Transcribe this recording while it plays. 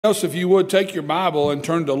Else, if you would, take your Bible and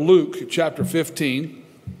turn to Luke chapter 15.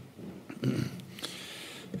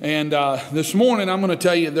 And this morning I'm going to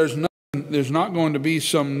tell you there's not going to be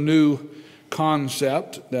some new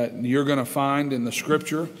concept that you're going to find in the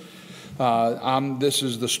Scripture. This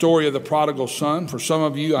is the story of the prodigal son. For some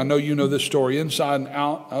of you, I know you know this story inside and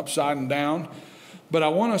out, upside and down. But I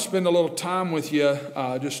want to spend a little time with you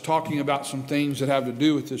just talking about some things that have to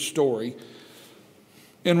do with this story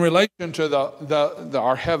in relation to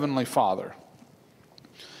our Heavenly Father.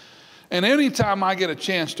 And anytime I get a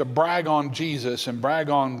chance to brag on Jesus and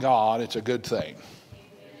brag on God, it's a good thing.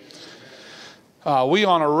 We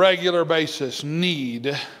on a regular basis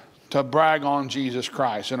need to brag on Jesus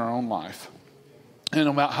Christ in our own life and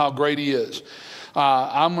about how great He is.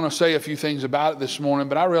 I'm going to say a few things about it this morning,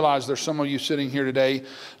 but I realize there's some of you sitting here today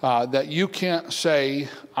that you can't say,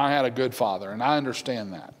 I had a good father, and I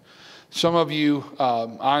understand that. Some of you,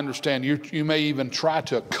 I understand, you may even try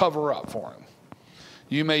to cover up for him.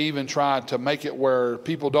 You may even try to make it where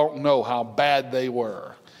people don't know how bad they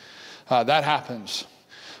were. That happens.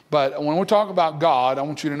 But when we talk about God, I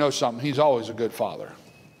want you to know something. He's always a good father.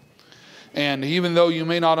 And even though you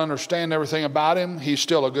may not understand everything about Him, He's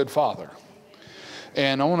still a good father.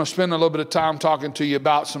 And I want to spend a little bit of time talking to you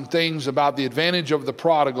about some things about the advantage of the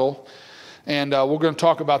prodigal. And we're going to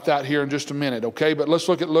talk about that here in just a minute, okay? But let's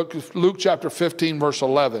look at Luke chapter 15, verse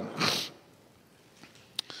 11.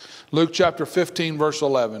 Luke chapter 15, verse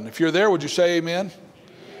 11. If you're there, would you say amen?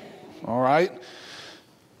 All right.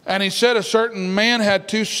 And he said, a certain man had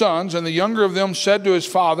 2 sons, and the younger of them said to his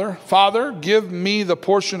father, Father, give me the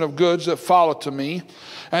portion of goods that follow to me.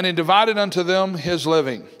 And he divided unto them his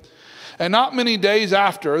living. And not many days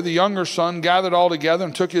after, the younger son gathered all together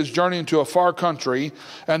and took his journey into a far country,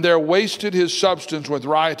 and there wasted his substance with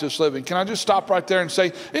riotous living. Can I just stop right there and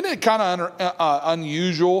say, isn't it kind of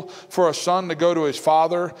unusual for a son to go to his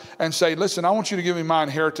father and say, listen, I want you to give me my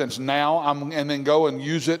inheritance now, and then go and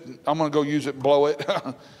use it. I'm going to go use it, blow it.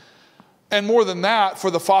 And more than that,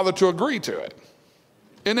 for the father to agree to it.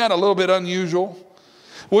 Isn't that a little bit unusual?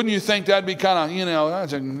 Wouldn't you think that'd be kind of,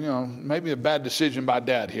 that's maybe a bad decision by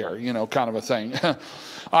dad here, kind of a thing.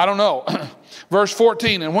 I don't know. Verse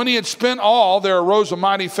 14, and when he had spent all, there arose a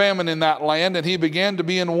mighty famine in that land, and he began to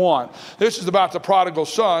be in want. This is about the prodigal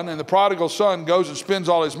son, and the prodigal son goes and spends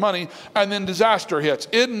all his money, and then disaster hits.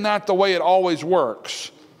 Isn't that the way it always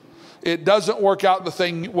works? It doesn't work out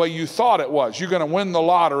the way you thought it was. You're going to win the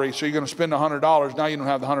lottery, so you're going to spend $100. Now you don't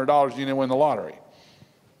have the $100, you didn't win the lottery.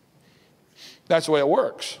 That's the way it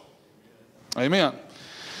works. Amen.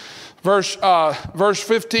 Verse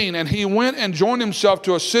 15, and he went and joined himself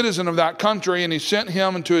to a citizen of that country, and he sent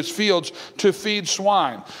him into his fields to feed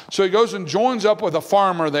swine. So he goes and joins up with a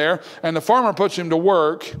farmer there, and the farmer puts him to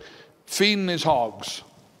work feeding his hogs.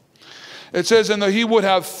 It says, and he would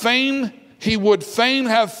fain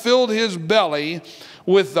have filled his belly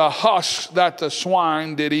with the husks that the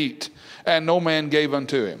swine did eat, and no man gave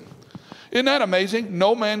unto him. Isn't that amazing?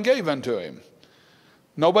 No man gave unto him.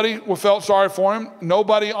 Nobody felt sorry for him.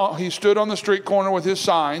 He stood on the street corner with his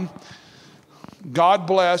sign, God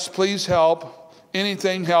bless, please help,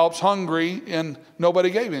 anything helps, hungry, and nobody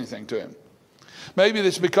gave anything to him. Maybe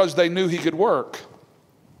it's because they knew he could work.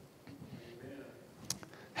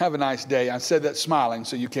 Have a nice day. I said that smiling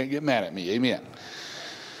so you can't get mad at me. Amen.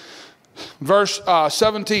 Verse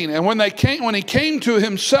 17, and when he came to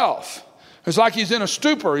himself, it's like he's in a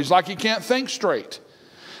stupor. He's like he can't think straight.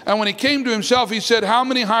 And when he came to himself, he said, how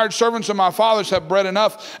many hired servants of my father's have bread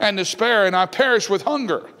enough and to spare, and I perish with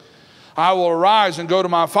hunger? I will arise and go to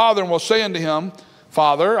my father, and will say unto him,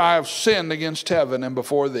 Father, I have sinned against heaven and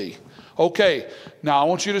before thee. Okay, now I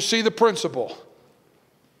want you to see the principle.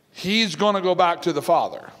 He's going to go back to the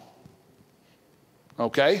father.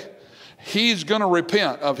 Okay? He's going to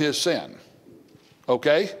repent of his sin.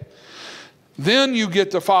 Okay? Then you get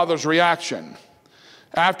the father's reaction.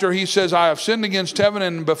 After he says, I have sinned against heaven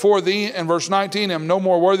and before thee, in verse 19, am no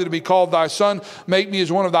more worthy to be called thy son. Make me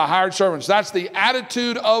as one of thy hired servants. That's the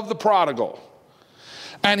attitude of the prodigal.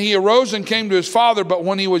 And he arose and came to his father, but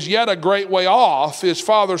when he was yet a great way off, his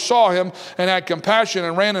father saw him and had compassion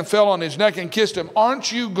and ran and fell on his neck and kissed him.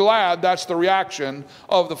 Aren't you glad that's the reaction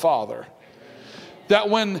of the father? That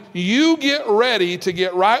when you get ready to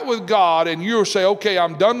get right with God and you say, okay,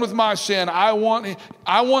 I'm done with my sin. I want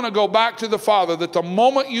to go back to the Father. That the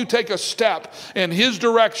moment you take a step in His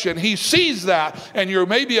direction, He sees that, and you're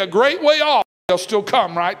maybe a great way off, He'll still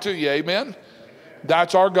come right to you. Amen?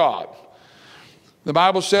 That's our God. The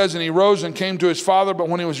Bible says, and he rose and came to his father, but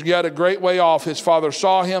when he was yet a great way off, his father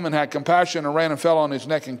saw him and had compassion and ran and fell on his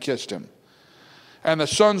neck and kissed him. And the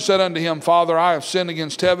son said unto him, Father, I have sinned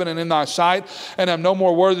against heaven and in thy sight, and am no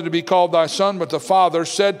more worthy to be called thy son. But the father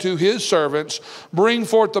said to his servants, Bring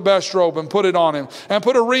forth the best robe, and put it on him, and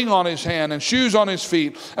put a ring on his hand, and shoes on his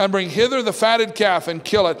feet, and bring hither the fatted calf, and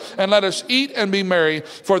kill it, and let us eat and be merry.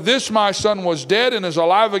 For this my son was dead, and is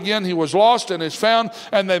alive again. He was lost, and is found.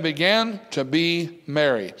 And they began to be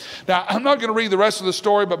merry. Now, I'm not going to read the rest of the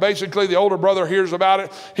story, but basically the older brother hears about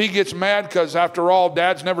it. He gets mad because, after all,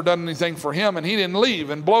 dad's never done anything for him, and he didn't leave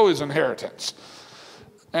and blow his inheritance.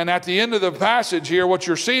 And at the end of the passage here, what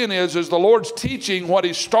you're seeing is the Lord's teaching what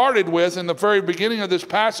he started with in the very beginning of this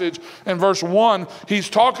passage. In verse 1, he's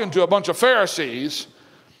talking to a bunch of Pharisees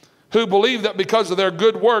who believe that because of their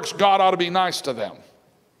good works, God ought to be nice to them.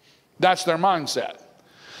 That's their mindset.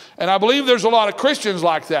 And I believe there's a lot of Christians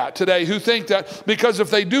like that today who think that because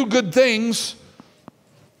if they do good things,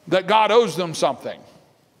 that God owes them something.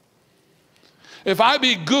 If I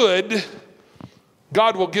be good,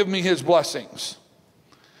 God will give me his blessings.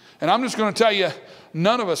 And I'm just going to tell you,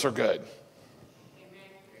 none of us are good.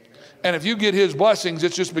 And if you get his blessings,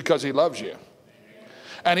 it's just because he loves you.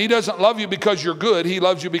 And he doesn't love you because you're good. He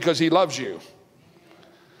loves you because he loves you.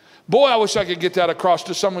 Boy, I wish I could get that across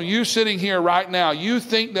to some of you sitting here right now. You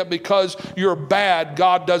think that because you're bad,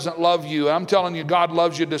 God doesn't love you. I'm telling you, God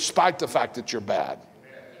loves you despite the fact that you're bad.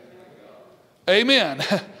 Amen.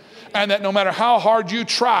 And that no matter how hard you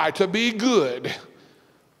try to be good,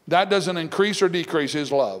 that doesn't increase or decrease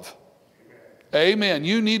his love. Amen.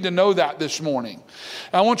 You need to know that this morning.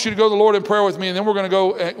 I want you to go to the Lord in prayer with me, and then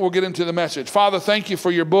we'll get into the message. Father, thank you for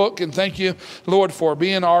your book, and thank you, Lord, for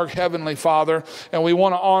being our heavenly Father. And we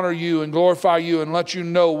want to honor you and glorify you and let you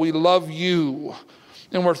know we love you,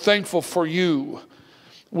 and we're thankful for you.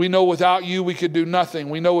 We know without you we could do nothing.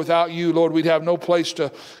 We know without you, Lord, we'd have no place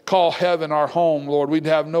to call heaven our home, Lord. We'd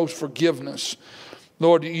have no forgiveness.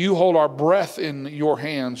 Lord, you hold our breath in your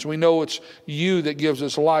hands. We know it's you that gives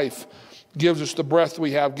us life, gives us the breath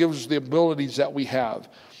we have, gives us the abilities that we have.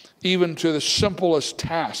 Even to the simplest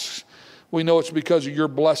tasks, we know it's because of your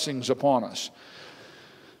blessings upon us.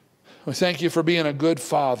 We thank you for being a good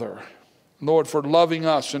Father, Lord, for loving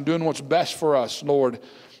us and doing what's best for us, Lord,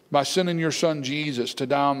 by sending your son Jesus to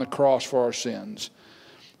die on the cross for our sins.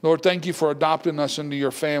 Lord, thank you for adopting us into your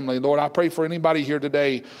family. Lord, I pray for anybody here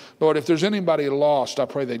today. Lord, if there's anybody lost, I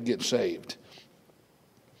pray they'd get saved.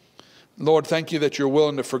 Lord, thank you that you're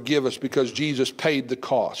willing to forgive us because Jesus paid the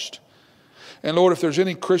cost. And Lord, if there's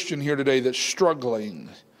any Christian here today that's struggling,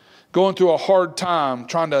 going through a hard time,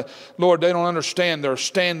 Lord, they don't understand their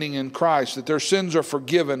standing in Christ, that their sins are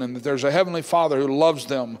forgiven, and that there's a heavenly Father who loves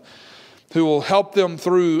them, who will help them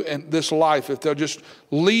through in this life if they'll just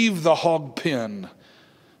leave the hog pen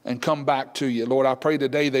and come back to you. Lord, I pray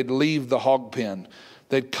today they'd leave the hog pen.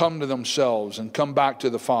 They'd come to themselves and come back to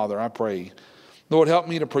the Father, I pray. Lord, help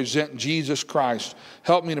me to present Jesus Christ.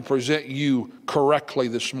 Help me to present you correctly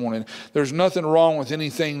this morning. There's nothing wrong with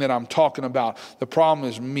anything that I'm talking about. The problem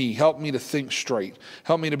is me. Help me to think straight.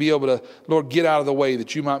 Help me to be able to, Lord, get out of the way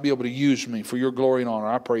that you might be able to use me for your glory and honor.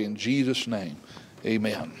 I pray in Jesus' name.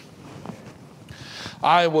 Amen.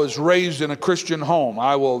 I was raised in a Christian home.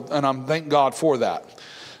 And I'm thank God for that.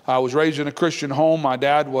 I was raised in a Christian home. My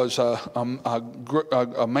dad was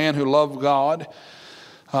a man who loved God.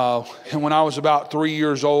 And when I was about 3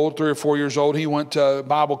 or 4 years old, he went to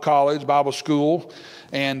Bible college, Bible school,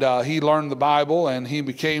 and he learned the Bible, and he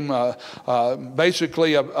became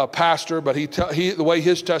basically a pastor. But the way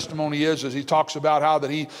his testimony is he talks about how that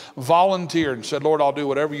he volunteered and said, Lord, I'll do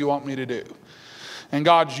whatever you want me to do. And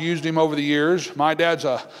God's used him over the years. My dad's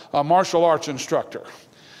a martial arts instructor.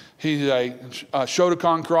 He's a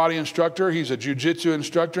Shotokan karate instructor. He's a jiu-jitsu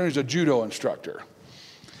instructor. He's a judo instructor.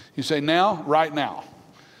 You say now? Right now.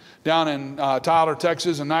 Down in Tyler,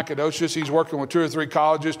 Texas, and Nacogdoches, he's working with 2 or 3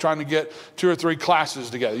 colleges trying to get 2 or 3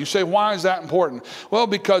 classes together. You say, why is that important? Well,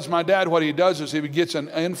 because my dad, what he does is he gets an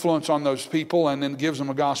influence on those people and then gives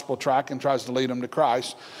them a gospel tract and tries to lead them to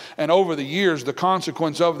Christ. And over the years, the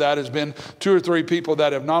consequence of that has been 2 or 3 people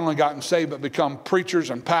that have not only gotten saved, but become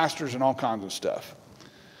preachers and pastors and all kinds of stuff.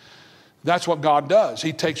 That's what God does.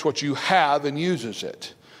 He takes what you have and uses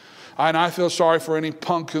it. And I feel sorry for any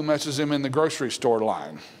punk who messes him in the grocery store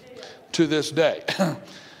line to this day.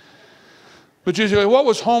 But you say, what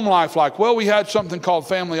was home life like? Well, we had something called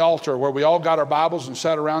family altar where we all got our Bibles and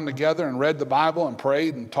sat around together and read the Bible and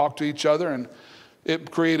prayed and talked to each other, and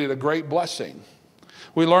it created a great blessing.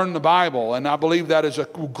 We learned the Bible, and I believe that is a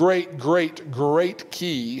great, great, great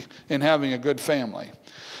key in having a good family.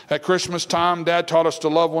 At Christmas time, Dad taught us to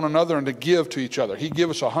love one another and to give to each other. He'd give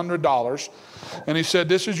us $100, and he said,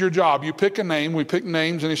 this is your job. You pick a name. We picked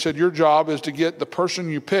names, and he said, your job is to get the person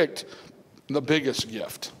you picked the biggest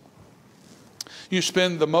gift. You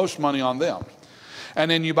spend the most money on them. And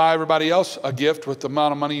then you buy everybody else a gift with the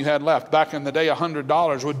amount of money you had left. Back in the day,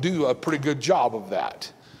 $100 would do a pretty good job of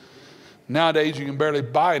that. Nowadays, you can barely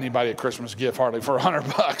buy anybody a Christmas gift hardly for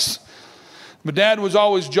 $100. But Dad was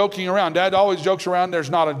always joking around. Dad always jokes around. There's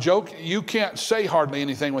not a joke. You can't say hardly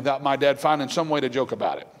anything without my dad finding some way to joke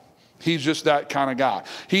about it. He's just that kind of guy.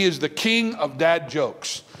 He is the king of dad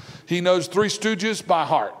jokes. He knows Three Stooges by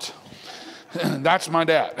heart. That's my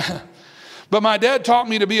dad. But my dad taught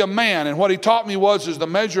me to be a man, and what he taught me is the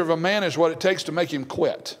measure of a man is what it takes to make him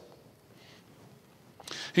quit.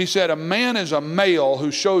 He said a man is a male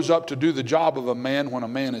who shows up to do the job of a man when a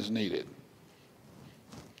man is needed.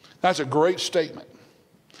 That's a great statement.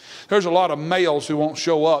 There's a lot of males who won't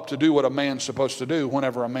show up to do what a man's supposed to do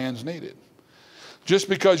whenever a man's needed. Just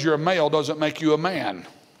because you're a male doesn't make you a man.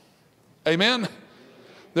 Amen?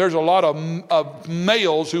 There's a lot of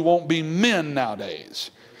males who won't be men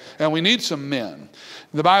nowadays. And we need some men.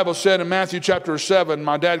 The Bible said in Matthew chapter 7,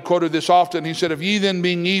 my dad quoted this often. He said, if ye then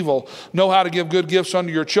being evil know how to give good gifts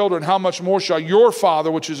unto your children, how much more shall your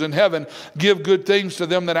Father which is in heaven give good things to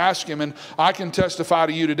them that ask him? And I can testify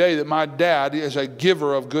to you today that my dad is a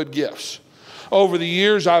giver of good gifts. Over the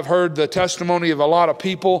years, I've heard the testimony of a lot of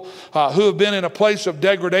people who have been in a place of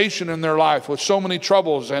degradation in their life with so many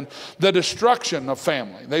troubles and the destruction of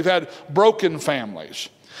family. They've had broken families.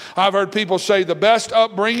 I've heard people say the best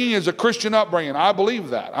upbringing is a Christian upbringing. I believe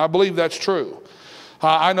that. I believe that's true.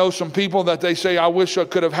 I know some people that they say, I wish I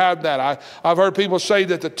could have had that. I've heard people say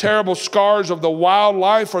that the terrible scars of the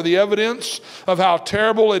wildlife are the evidence of how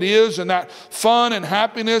terrible it is, and that fun and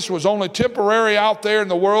happiness was only temporary out there in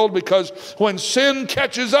the world, because when sin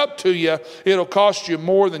catches up to you, it'll cost you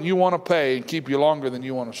more than you want to pay and keep you longer than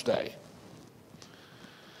you want to stay.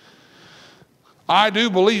 I do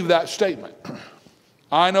believe that statement.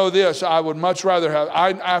 I know this, I would much rather have,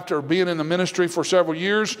 after being in the ministry for several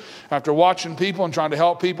years, after watching people and trying to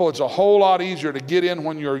help people, it's a whole lot easier to get in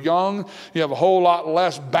when you're young. You have a whole lot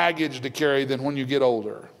less baggage to carry than when you get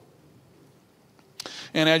older.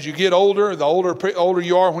 And as you get older, the older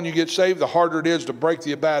you are when you get saved, the harder it is to break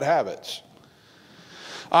the bad habits.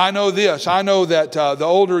 I know this. I know that the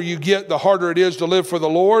older you get, the harder it is to live for the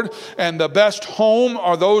Lord. And the best home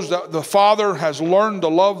are those that the father has learned to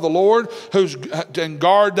love the Lord, and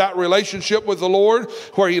guard that relationship with the Lord,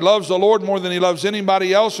 where he loves the Lord more than he loves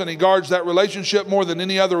anybody else, and he guards that relationship more than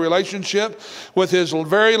any other relationship with his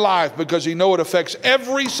very life, because he knows it affects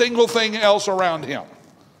every single thing else around him.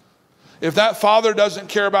 If that father doesn't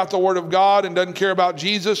care about the Word of God and doesn't care about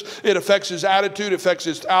Jesus, it affects his attitude, it affects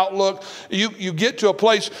his outlook. You get to a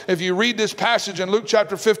place, if you read this passage in Luke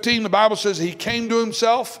chapter 15, the Bible says he came to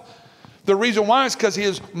himself. The reason why is because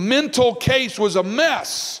his mental case was a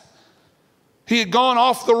mess. He had gone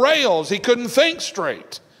off the rails. He couldn't think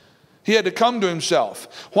straight. He had to come to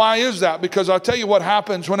himself. Why is that? Because I'll tell you what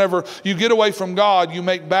happens whenever you get away from God. You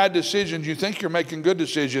make bad decisions. You think you're making good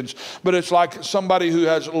decisions, but it's like somebody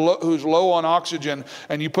who's low on oxygen,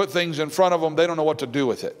 and you put things in front of them, they don't know what to do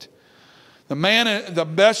with it.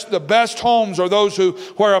 The best homes are those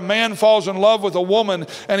where a man falls in love with a woman,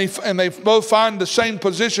 and they both find the same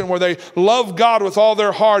position where they love God with all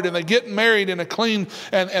their heart, and they get married in a clean,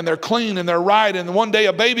 and they're clean and they're right. And one day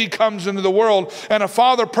a baby comes into the world, and a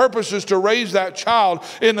father purposes to raise that child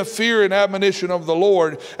in the fear and admonition of the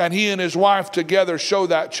Lord, and he and his wife together show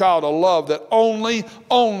that child a love that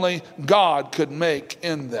only God could make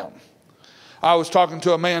in them. I was talking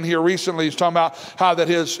to a man here recently. He's talking about how that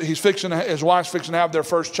his wife's fixing to have their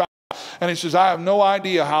first child. And he says, I have no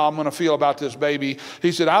idea how I'm going to feel about this baby.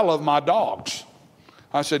 He said, I love my dogs.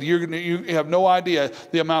 I said, you have no idea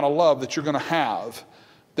the amount of love that you're going to have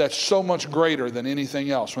that's so much greater than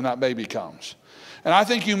anything else when that baby comes. And I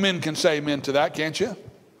think you men can say amen to that, can't you?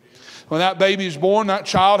 When that baby's born, that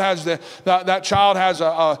child has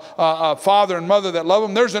a father and mother that love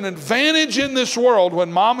them. There's an advantage in this world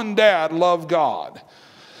when mom and dad love God.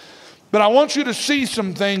 But I want you to see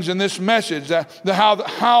some things in this message,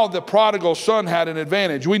 how the prodigal son had an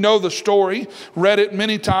advantage. We know the story, read it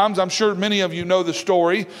many times. I'm sure many of you know the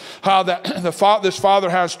story, how this father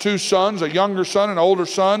has two sons, a younger son and an older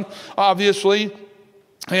son, obviously.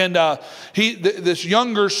 And this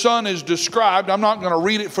younger son is described. I'm not going to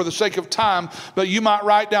read it for the sake of time, but you might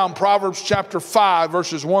write down Proverbs chapter 5,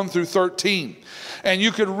 verses 1 through 13. And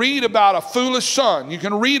you could read about a foolish son. You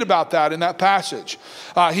can read about that in that passage.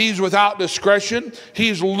 He's without discretion.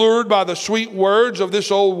 He's lured by the sweet words of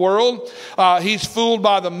this old world. He's fooled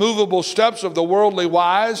by the movable steps of the worldly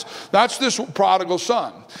wise. That's this prodigal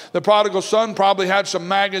son. The prodigal son probably had some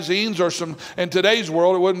magazines, or in today's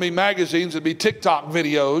world, it wouldn't be magazines, it'd be TikTok videos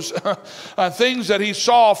videos, things that he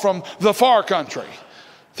saw from the far country.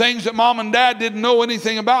 Things that mom and dad didn't know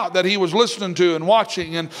anything about, that he was listening to and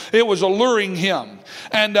watching, and it was alluring him.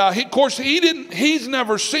 And of course, he's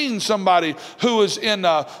never seen somebody who was in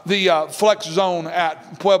the flex zone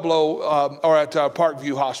at Pueblo or at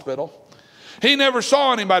Parkview Hospital. He never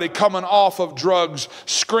saw anybody coming off of drugs,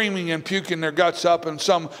 screaming and puking their guts up in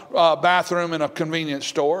some bathroom in a convenience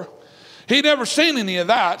store. He never seen any of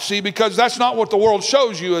that, see, because that's not what the world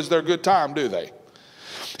shows you as their good time, do they?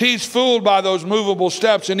 He's fooled by those movable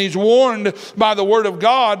steps, and he's warned by the word of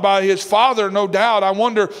God, by his father, no doubt. I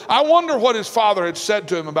wonder what his father had said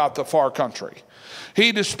to him about the far country.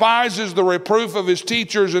 He despises the reproof of his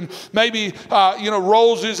teachers, and maybe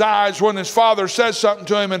rolls his eyes when his father says something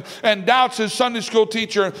to him, and doubts his Sunday school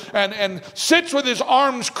teacher, and sits with his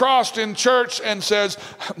arms crossed in church and says,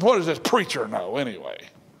 what does this preacher know anyway?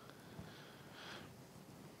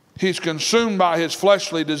 He's consumed by his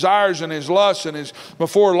fleshly desires and his lusts, and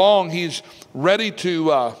before long he's ready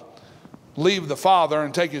to leave the father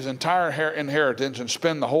and take his entire inheritance and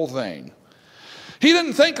spend the whole thing. He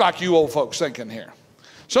didn't think like you old folks think in here.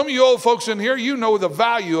 Some of you old folks in here, you know the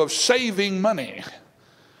value of saving money.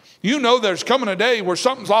 You know there's coming a day where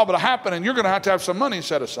something's liable to happen and you're going to have some money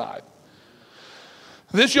set aside.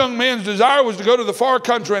 This young man's desire was to go to the far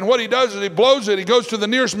country, and what he does is he blows it. He goes to the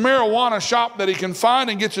nearest marijuana shop that he can find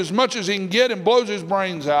and gets as much as he can get and blows his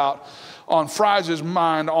brains out fries his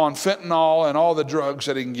mind on fentanyl and all the drugs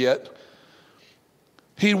that he can get.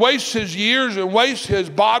 He wastes his years and wastes his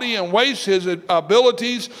body and wastes his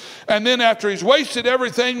abilities, and then after he's wasted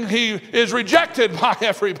everything, he is rejected by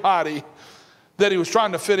everybody that he was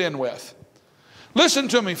trying to fit in with. Listen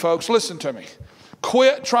to me, folks, listen to me.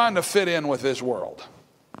 Quit trying to fit in with this world.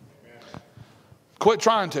 Quit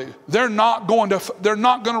trying to. They're not going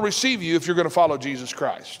to receive you if you're going to follow Jesus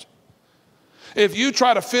Christ. If you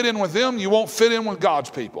try to fit in with them, you won't fit in with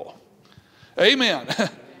God's people. Amen.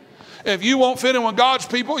 If you won't fit in with God's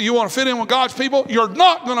people, you want to fit in with God's people, you're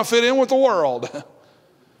not going to fit in with the world.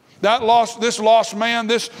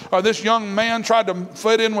 This young man tried to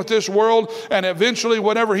fit in with this world, and eventually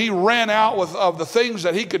whatever he ran out of the things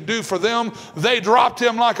that he could do for them, they dropped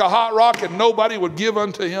him like a hot rock, and nobody would give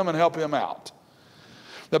unto him and help him out.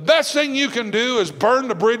 The best thing you can do is burn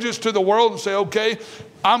the bridges to the world and say, okay,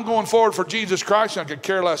 I'm going forward for Jesus Christ, and I could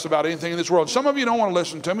care less about anything in this world. Some of you don't want to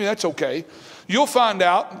listen to me. That's okay. You'll find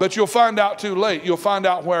out, but you'll find out too late. You'll find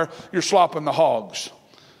out where you're slopping the hogs.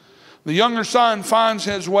 The younger son finds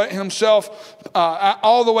himself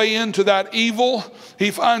all the way into that evil.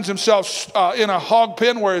 He finds himself in a hog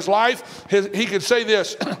pen where he could say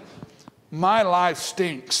this, my life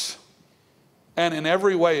stinks. And in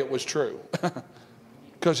every way it was true.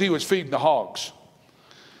 Because he was feeding the hogs.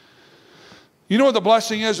 You know what the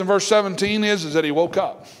blessing is in verse 17 is that he woke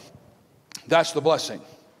up. That's the blessing.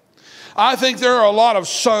 I think there are a lot of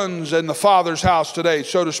sons in the Father's house today,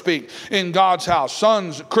 so to speak, in God's house.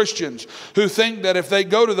 Sons, Christians, who think that if they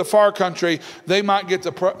go to the far country, they might get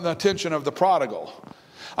the attention of the prodigal.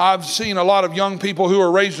 I've seen a lot of young people who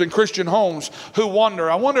are raised in Christian homes who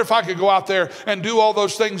I wonder if I could go out there and do all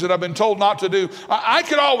those things that I've been told not to do. I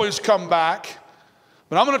could always come back.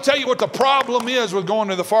 But I'm going to tell you what the problem is with going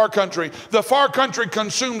to the far country. The far country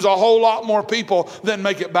consumes a whole lot more people than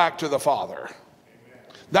make it back to the Father.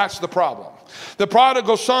 That's the problem. The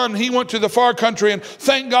prodigal son, he went to the far country, and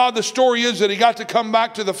thank God the story is that he got to come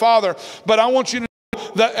back to the Father. But I want you to know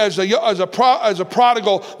that as a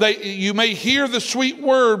prodigal, you may hear the sweet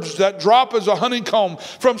words that drop as a honeycomb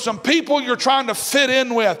from some people you're trying to fit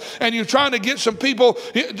in with, and you're trying to get some people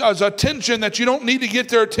as attention that you don't need to get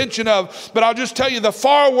their attention of. But I'll just tell you, the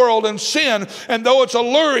far world and sin, and though it's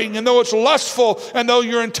alluring, and though it's lustful, and though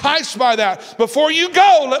you're enticed by that, before you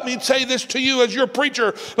go, let me say this to you as your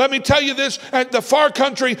preacher. Let me tell you this, the far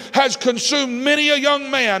country has consumed many a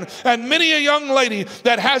young man and many a young lady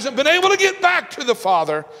that hasn't been able to get back to the Father.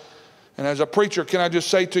 And as a preacher, can I just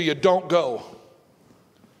say to you, don't go.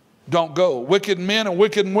 Don't go. Wicked men and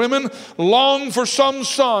wicked women long for some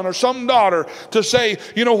son or some daughter to say,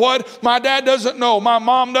 you know what? My dad doesn't know. My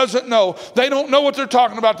mom doesn't know. They don't know what they're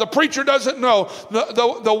talking about. The preacher doesn't know.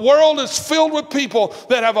 The world is filled with people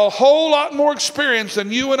that have a whole lot more experience than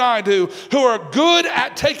you and I do, who are good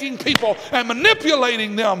at taking people and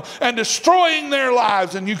manipulating them and destroying their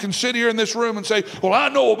lives. And you can sit here in this room and say, well, I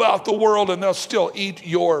know about the world, and they'll still eat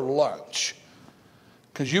your lunch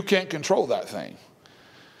because you can't control that thing.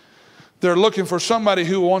 They're looking for somebody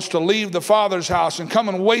who wants to leave the Father's house and come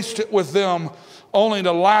and waste it with them, only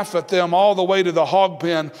to laugh at them all the way to the hog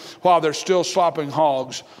pen while they're still slopping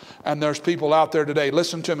hogs. And there's people out there today.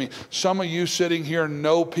 Listen to me. Some of you sitting here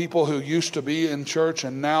know people who used to be in church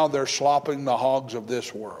and now they're slopping the hogs of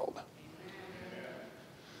this world.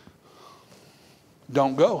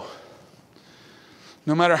 Don't go.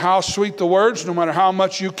 No matter how sweet the words, no matter how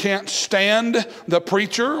much you can't stand the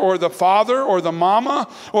preacher or the father or the mama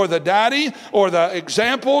or the daddy or the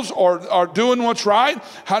examples or doing what's right,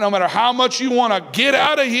 no matter how much you want to get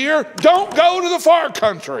out of here, don't go to the far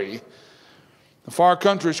country. The far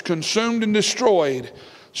country is consumed and destroyed.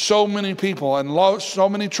 So many people and so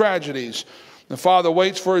many tragedies. The father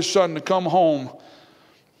waits for his son to come home.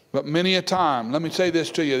 But many a time, let me say this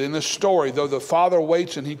to you, in this story, though the father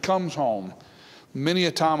waits and he comes home, many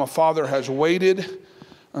a time a father has waited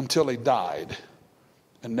until he died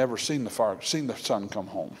and never seen the son come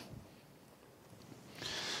home.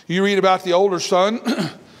 You read about the older son.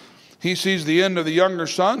 He sees the end of the younger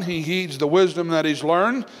son. He heeds the wisdom that he's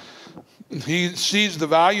learned. He sees the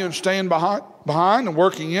value in staying behind and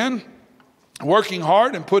working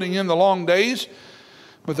hard and putting in the long days.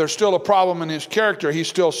 But there's still a problem in his character. He's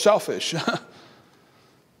still selfish.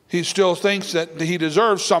 He still thinks that he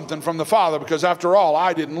deserves something from the father because after all,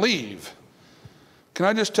 I didn't leave. Can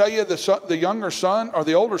I just tell you, the younger son or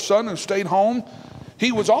the older son who stayed home,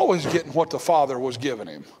 he was always getting what the father was giving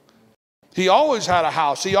him. He always had a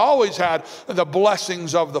house. He always had the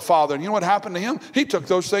blessings of the father. And you know what happened to him? He took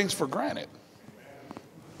those things for granted.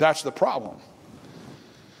 That's the problem.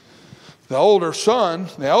 The elder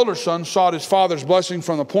son sought his father's blessing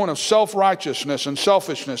from the point of self-righteousness and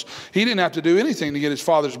selfishness. He didn't have to do anything to get his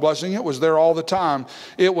father's blessing. It was there all the time.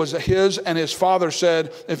 It was his, and his father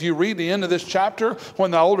said, if you read the end of this chapter,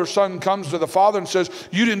 when the older son comes to the father and says,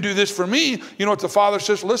 you didn't do this for me, you know what the father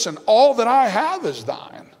says? Listen, all that I have is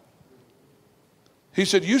thine. He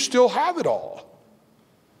said, you still have it all.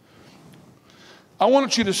 I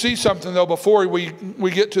want you to see something, though, before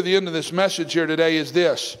we get to the end of this message here today, is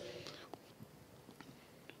this.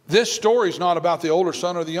 This story is not about the older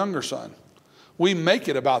son or the younger son. We make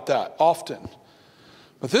it about that often.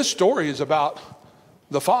 But this story is about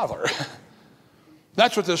the father.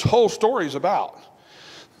 That's what this whole story is about.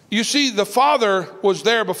 You see, the father was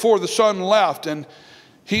there before the son left, and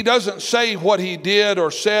he doesn't say what he did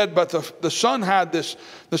or said, but the son had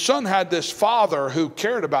this father who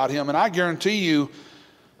cared about him, and I guarantee you,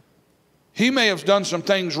 he may have done some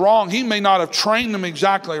things wrong. He may not have trained him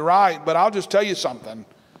exactly right, but I'll just tell you something.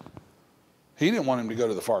 He didn't want him to go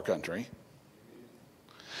to the far country.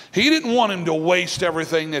 He didn't want him to waste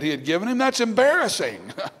everything that he had given him. That's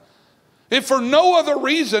embarrassing. If for no other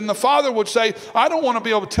reason, the father would say, I don't want to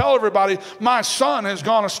be able to tell everybody my son has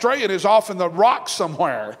gone astray and is off in the rocks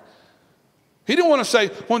somewhere. He didn't want to say,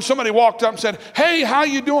 when somebody walked up and said, hey, how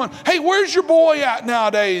you doing? Hey, where's your boy at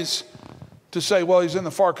nowadays? To say, well, he's in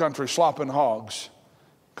the far country slopping hogs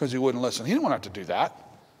because he wouldn't listen. He didn't want to have to do that.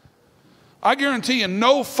 I guarantee you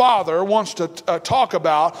no father wants to talk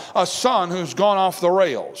about a son who's gone off the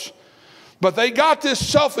rails. But they got this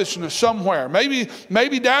selfishness somewhere. Maybe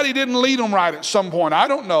daddy didn't lead them right at some point. I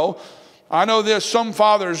don't know. I know this, some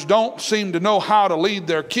fathers don't seem to know how to lead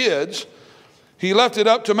their kids. He left it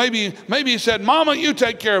up to maybe he said, Mama, you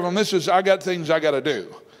take care of them. I got things I got to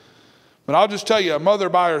do. But I'll just tell you, a mother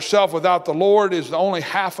by herself without the Lord is only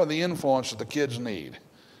half of the influence that the kids need.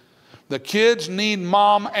 The kids need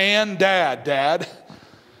mom and dad.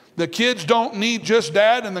 The kids don't need just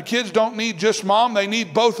dad and the kids don't need just mom. They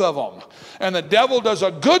need both of them. And the devil does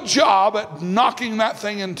a good job at knocking that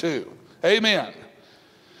thing in two. Amen.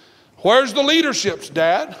 Where's the leaderships,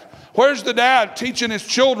 Dad? Where's the dad teaching his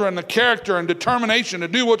children the character and determination to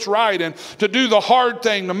do what's right and to do the hard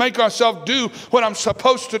thing, to make myself do what I'm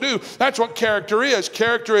supposed to do? That's what character is.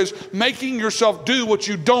 Character is making yourself do what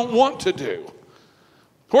you don't want to do.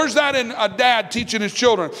 Where's that in a dad teaching his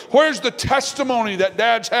children? Where's the testimony that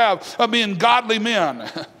dads have of being godly men?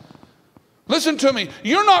 Listen to me.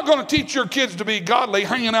 You're not going to teach your kids to be godly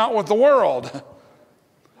hanging out with the world.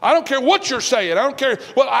 I don't care what you're saying. I don't care.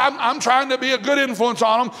 Well, I'm trying to be a good influence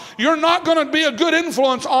on them. You're not going to be a good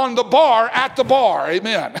influence on the bar at the bar.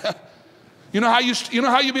 Amen. You know how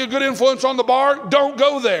you be a good influence on the bar? Don't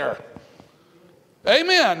go there.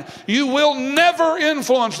 Amen. You will never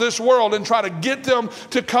influence this world and try to get them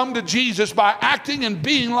to come to Jesus by acting and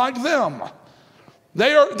being like them.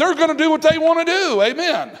 They're going to do what they want to do.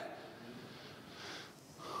 Amen.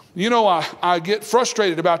 You know, I get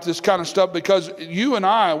frustrated about this kind of stuff because you and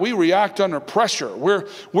I, we react under pressure.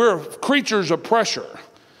 We're creatures of pressure.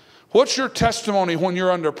 What's your testimony when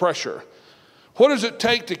you're under pressure? What does it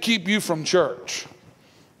take to keep you from church?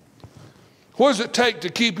 What does it take to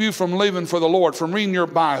keep you from living for the Lord, from reading your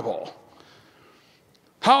Bible?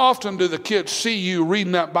 How often do the kids see you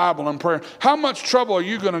reading that Bible and prayer? How much trouble are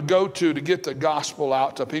you going to go to get the gospel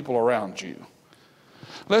out to people around you?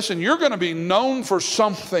 Listen, you're going to be known for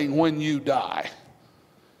something when you die.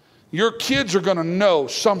 Your kids are going to know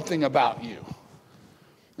something about you.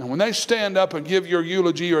 And when they stand up and give your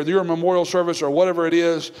eulogy or your memorial service or whatever it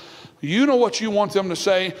is, you know what you want them to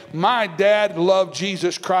say? My dad loved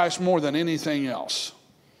Jesus Christ more than anything else.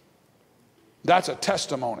 That's a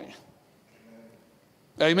testimony.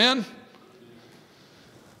 Amen?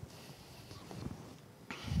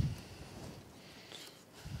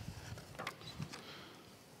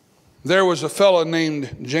 There was a fellow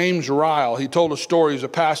named James Ryle. He told a story as a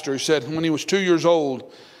pastor. He said when he was 2 years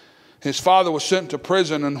old, his father was sent to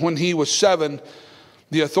prison, and when he was 7,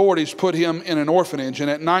 the authorities put him in an orphanage. And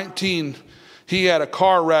at 19, he had a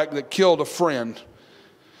car wreck that killed a friend.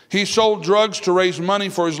 He sold drugs to raise money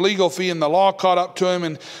for his legal fee, and the law caught up to him,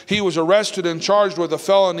 and he was arrested and charged with a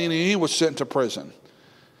felony, and he was sent to prison.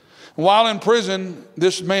 While in prison,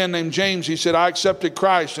 this man named James, he said, I accepted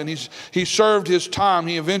Christ, and he served his time.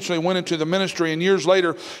 He eventually went into the ministry, and years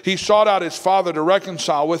later, he sought out his father to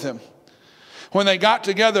reconcile with him. When they got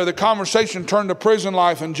together, the conversation turned to prison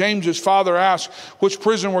life, and James's father asked, which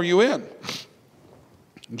prison were you in?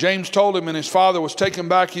 James told him, and his father was taken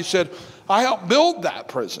back. He said, I helped build that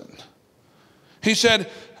prison. He said,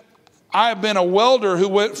 I've been a welder who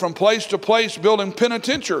went from place to place building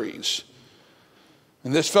penitentiaries.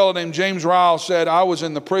 And this fellow named James Ryle said, I was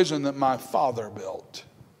in the prison that my father built.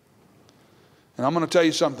 And I'm going to tell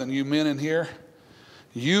you something, you men in here.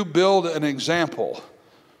 You build an example.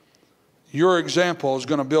 Your example is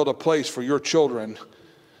going to build a place for your children.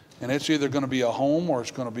 And it's either going to be a home or it's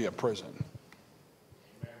going to be a prison.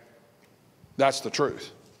 That's the truth.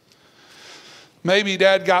 Maybe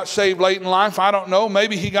dad got saved late in life. I don't know.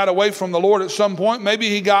 Maybe he got away from the Lord at some point. Maybe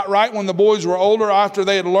he got right when the boys were older after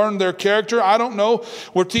they had learned their character. I don't know.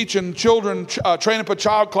 We're teaching children, train up a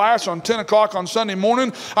child class on 10 o'clock on Sunday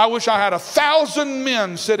morning. I wish I had 1,000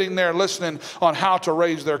 men sitting there listening on how to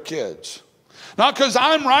raise their kids. Not because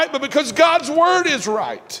I'm right, but because God's word is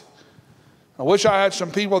right. I wish I had some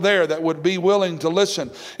people there that would be willing to listen.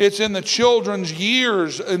 It's in the children's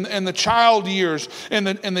years, in the child years, in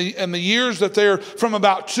the years that they're from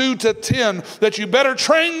about 2 to 10, that you better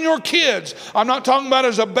train your kids. I'm not talking about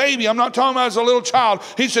as a baby. I'm not talking about as a little child.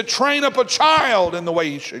 He said, train up a child in the way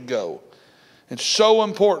he should go. It's so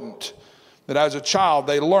important that as a child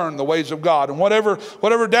they learn the ways of God. And whatever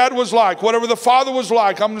dad was like, whatever the father was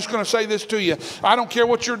like, I'm just going to say this to you. I don't care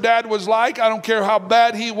what your dad was like. I don't care how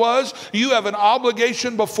bad he was. You have an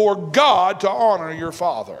obligation before God to honor your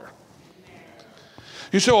father.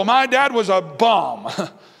 You say, well, my dad was a bum.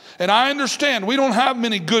 And I understand we don't have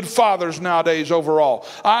many good fathers nowadays overall.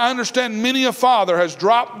 I understand many a father has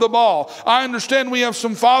dropped the ball. I understand we have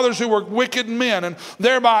some fathers who were wicked men and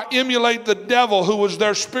thereby emulate the devil who was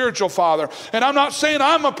their spiritual father. And I'm not saying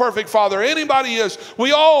I'm a perfect father. Anybody is.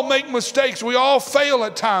 We all make mistakes. We all fail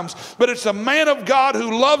at times. But it's a man of God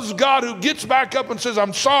who loves God who gets back up and says,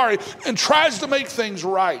 I'm sorry, and tries to make things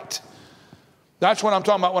right. That's what I'm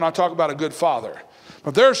talking about when I talk about a good father.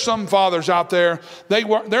 But there's some fathers out there,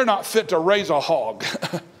 they're not fit to raise a hog.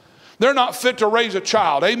 They're not fit to raise a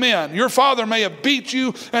child. Amen. Your father may have beat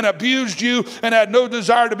you and abused you and had no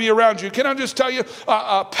desire to be around you. Can I just tell you,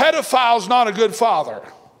 a pedophile's not a good father.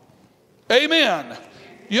 Amen.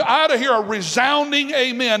 You ought to hear a resounding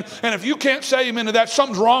amen. And if you can't say amen to that,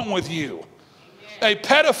 something's wrong with you. A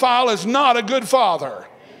pedophile is not a good father.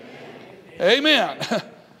 Amen.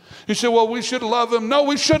 You say, well, we should love him. No,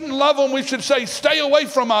 we shouldn't love him. We should say, stay away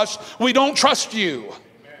from us. We don't trust you.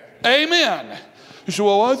 Amen. You say,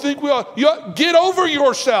 well, I think we ought. Get over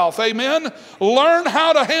yourself. Amen. Learn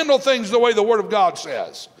how to handle things the way the Word of God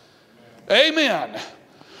says. Amen.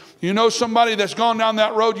 You know somebody that's gone down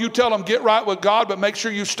that road, you tell them, get right with God, but make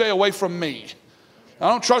sure you stay away from me. I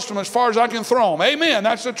don't trust them as far as I can throw them. Amen.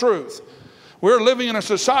 That's the truth. We're living in a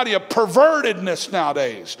society of pervertedness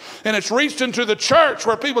nowadays. And it's reached into the church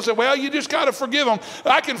where people say, well, you just got to forgive them.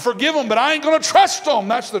 I can forgive them, but I ain't going to trust them.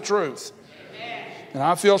 That's the truth. Amen. And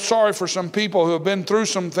I feel sorry for some people who have been through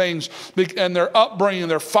some things and their upbringing,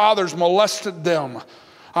 their fathers molested them.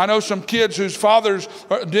 I know some kids whose fathers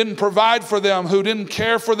didn't provide for them, who didn't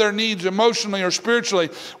care for their needs emotionally or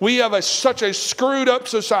spiritually. We have such a screwed up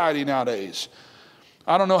society nowadays.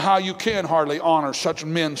 I don't know how you can hardly honor such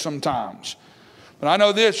men sometimes. But I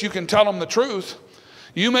know this, you can tell them the truth.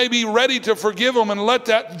 You may be ready to forgive them and let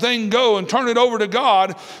that thing go and turn it over to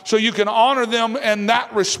God so you can honor them in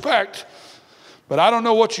that respect. But I don't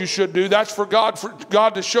know what you should do. That's for God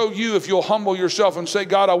to show you if you'll humble yourself and say,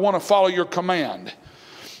 God, I want to follow your command.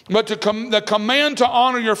 But the command to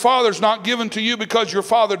honor your father is not given to you because your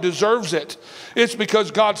father deserves it. It's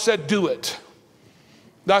because God said do it.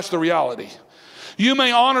 That's the reality. You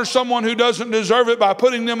may honor someone who doesn't deserve it by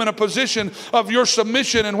putting them in a position of your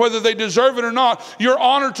submission, and whether they deserve it or not, your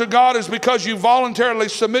honor to God is because you voluntarily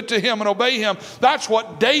submit to him and obey him. That's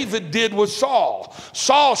what David did with Saul.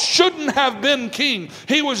 Saul shouldn't have been king.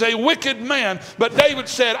 He was a wicked man, but David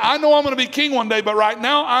said, I know I'm going to be king one day, but right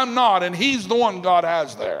now I'm not, and he's the one God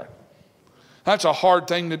has there. That's a hard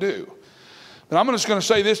thing to do. And I'm just going to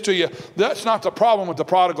say this to you. That's not the problem with the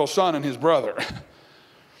prodigal son and his brother.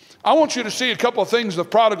 I want you to see a couple of things the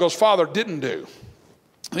prodigal's father didn't do.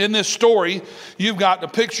 In this story, you've got the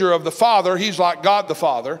picture of the father. He's like God the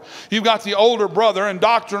Father. You've got the older brother, and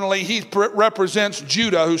doctrinally he represents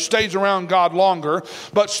Judah, who stays around God longer.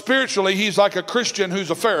 But spiritually, he's like a Christian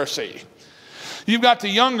who's a Pharisee. You've got the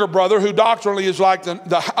younger brother, who doctrinally is like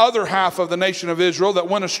the other half of the nation of Israel that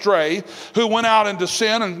went astray, who went out into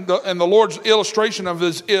sin, and the Lord's illustration of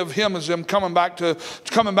him is him coming back to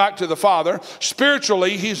the Father.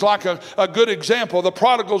 Spiritually, he's like a good example. The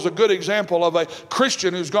prodigal's a good example of a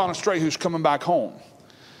Christian who's gone astray, who's coming back home.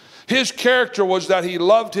 His character was that he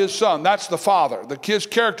loved his son. That's the father. His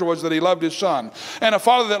character was that he loved his son. And a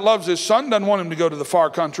father that loves his son doesn't want him to go to the far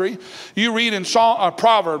country. You read in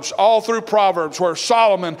Proverbs, all through Proverbs, where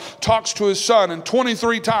Solomon talks to his son, and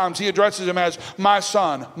 23 times he addresses him as my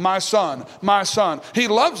son, my son, my son. He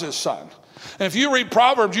loves his son. And if you read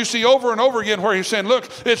Proverbs, you see over and over again where he's saying, look,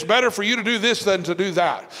 it's better for you to do this than to do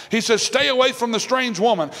that. He says, stay away from the strange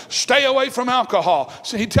woman. Stay away from alcohol.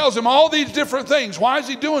 So he tells him all these different things. Why is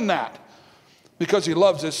he doing that? Because he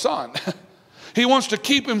loves his son. He wants to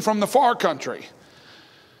keep him from the far country.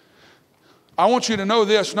 I want you to know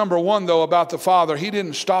this, number one, though, about the father. He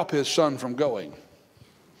didn't stop his son from going.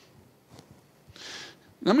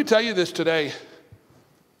 Let me tell you this today.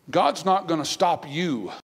 God's not going to stop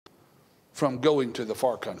you from going to the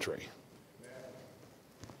far country.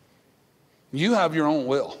 You have your own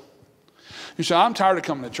will. You say, I'm tired of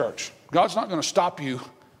coming to church. God's not going to stop you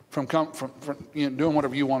from doing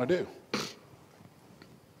whatever you want to do.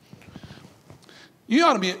 You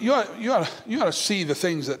ought to see the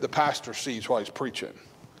things that the pastor sees while he's preaching.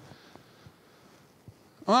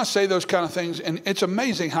 When I say those kind of things, and it's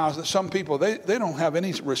amazing how some people, they don't have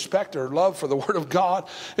any respect or love for the Word of God.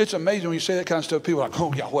 It's amazing when you say that kind of stuff. People are like,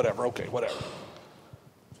 oh yeah, whatever, okay, whatever.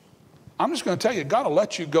 I'm just going to tell you, God will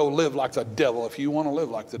let you go live like the devil if you want to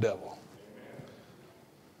live like the devil.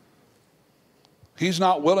 He's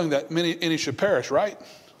not willing that any should perish, right?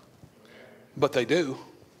 But they do.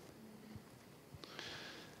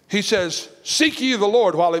 He says, seek ye the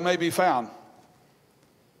Lord while he may be found.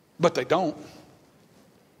 But they don't.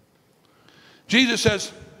 Jesus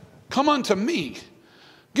says, come unto me.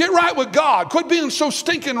 Get right with God. Quit being so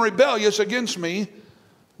stinking rebellious against me.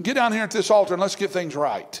 Get down here at this altar and let's get things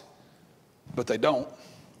right. But they don't.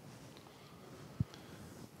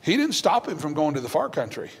 He didn't stop him from going to the far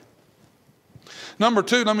country. Number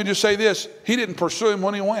two, let me just say this. He didn't pursue him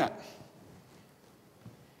when he went.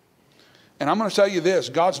 And I'm going to tell you this.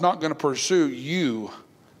 God's not going to pursue you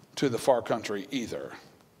to the far country either.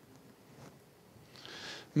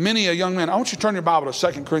 Many a young man, I want you to turn your Bible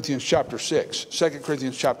to 2 Corinthians chapter 6. 2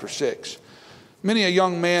 Corinthians chapter 6. Many a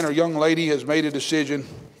young man or young lady has made a decision.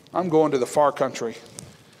 I'm going to the far country.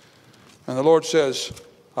 And the Lord says,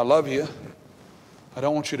 I love you. I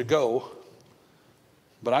don't want you to go.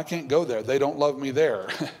 But I can't go there. They don't love me there.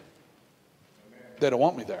 They don't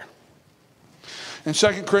want me there. In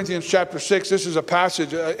 2 Corinthians chapter 6, this is a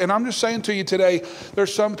passage, and I'm just saying to you today,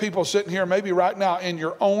 there's some people sitting here maybe right now in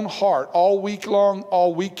your own heart, all week long,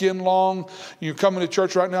 all weekend long. You're coming to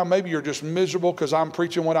church right now, maybe you're just miserable because I'm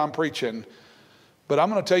preaching what I'm preaching. But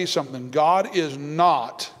I'm going to tell you something. God is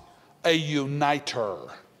not a uniter.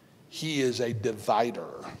 He is a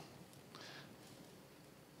divider.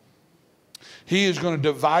 He is going to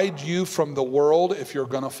divide you from the world if you're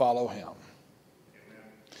going to follow him.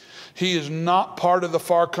 He is not part of the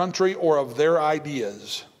far country or of their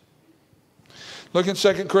ideas. Look in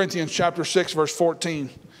 2 Corinthians chapter 6, verse 14.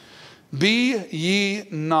 Be ye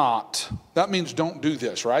not. That means don't do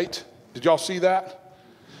this, right? Did y'all see that?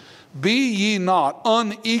 Be ye not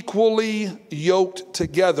unequally yoked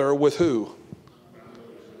together with who?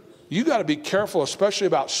 You got to be careful, especially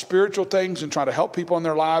about spiritual things and trying to help people in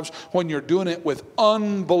their lives when you're doing it with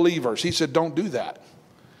unbelievers. He said, don't do that.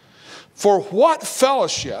 For what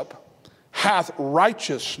fellowship hath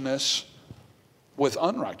righteousness with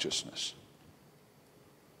unrighteousness?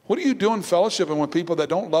 What are you doing fellowshipping with people that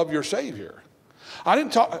don't love your Savior? I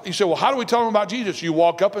didn't talk. You say, well, how do we tell them about Jesus? You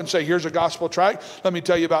walk up and say, here's a gospel tract. Let me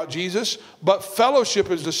tell you about Jesus. But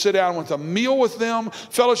fellowship is to sit down with a meal with them.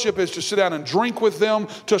 Fellowship is to sit down and drink with them,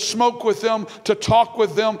 to smoke with them, to talk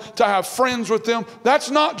with them, to have friends with them.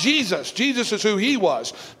 That's not Jesus. Jesus is who he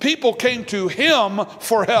was. People came to him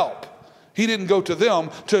for help. He didn't go to them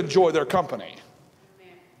to enjoy their company.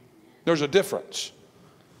 There's a difference.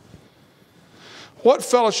 What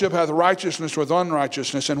fellowship hath righteousness with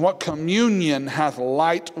unrighteousness, and what communion hath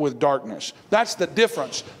light with darkness? That's the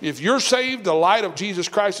difference. If you're saved, the light of Jesus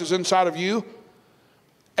Christ is inside of you.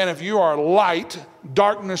 And if you are light,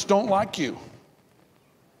 darkness don't like you.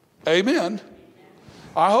 Amen.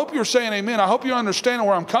 I hope you're saying amen. I hope you understand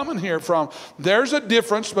where I'm coming here from. There's a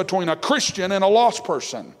difference between a Christian and a lost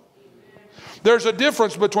person. There's a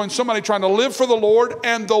difference between somebody trying to live for the Lord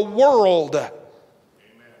and the world.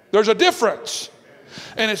 There's a difference.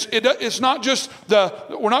 And it's not just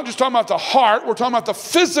we're not just talking about the heart, we're talking about the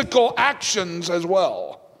physical actions as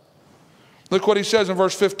well. Look what he says in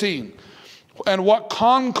verse 15. And what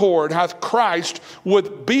concord hath Christ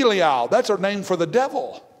with Belial? That's our name for the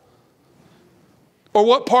devil. Or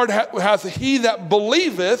what part hath he that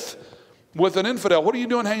believeth with an infidel? What are you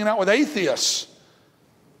doing hanging out with atheists?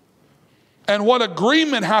 And what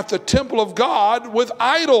agreement hath the temple of God with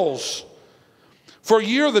idols? For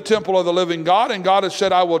ye are the temple of the living God, and God has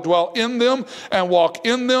said, I will dwell in them and walk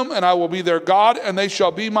in them, and I will be their God, and they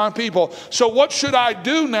shall be my people. So what should I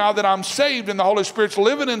do now that I'm saved and the Holy Spirit's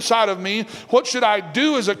living inside of me? What should I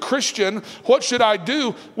do as a Christian? What should I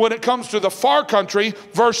do when it comes to the far country?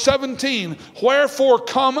 Verse 17, wherefore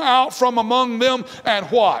come out from among them and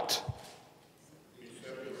what?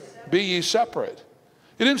 Be ye separate.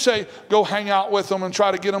 He didn't say, go hang out with them and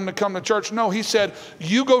try to get them to come to church. No, he said,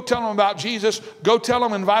 you go tell them about Jesus. Go tell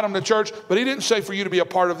them, invite them to church. But he didn't say for you to be a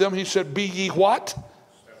part of them. He said, be ye what?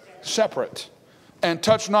 Separate. And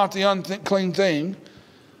touch not the unclean thing.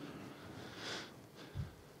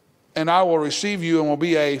 And I will receive you and will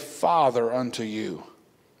be a father unto you.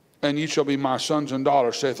 And ye shall be my sons and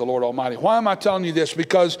daughters, saith the Lord Almighty. Why am I telling you this?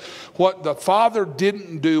 Because what the Father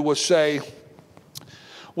didn't do was say,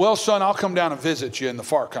 well, son, I'll come down and visit you in the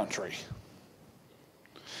far country.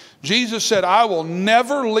 Jesus said, I will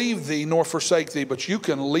never leave thee nor forsake thee, but you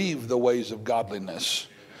can leave the ways of godliness.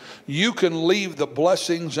 You can leave the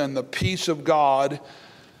blessings and the peace of God.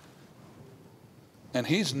 And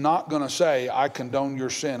he's not going to say, I condone your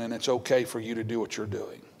sin and it's okay for you to do what you're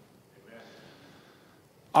doing.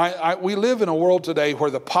 We live in a world today where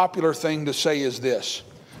the popular thing to say is this: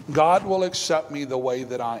 God will accept me the way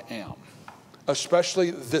that I am.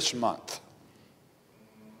 Especially this month.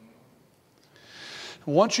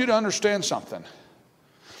 I want you to understand something.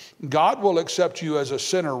 God will accept you as a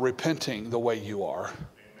sinner repenting the way you are.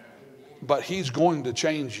 But he's going to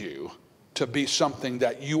change you to be something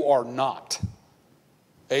that you are not.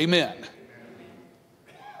 Amen.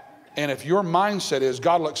 And if your mindset is,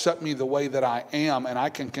 God will accept me the way that I am and I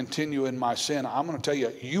can continue in my sin, I'm going to tell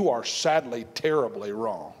you, you are sadly, terribly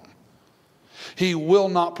wrong. He will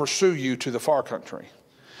not pursue you to the far country.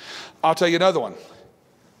 I'll tell you another one.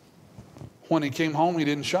 When he came home, he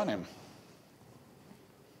didn't shun him.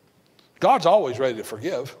 God's always ready to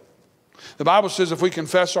forgive. The Bible says if we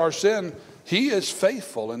confess our sin, he is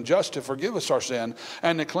faithful and just to forgive us our sin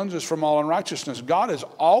and to cleanse us from all unrighteousness. God is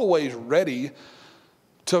always ready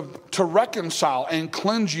to reconcile and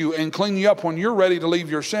cleanse you and clean you up. When you're ready to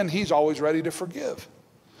leave your sin, he's always ready to forgive.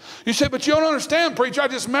 You say, but you don't understand, preacher. I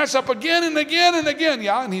just mess up again and again and again.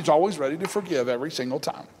 Yeah, and he's always ready to forgive every single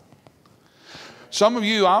time. Some of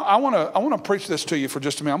you, I want to preach this to you for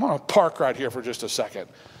just a minute. I'm going to park right here for just a second.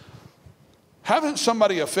 Haven't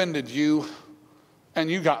somebody offended you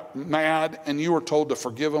and you got mad and you were told to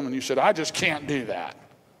forgive them and you said, I just can't do that?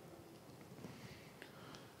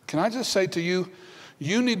 Can I just say to you,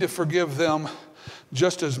 you need to forgive them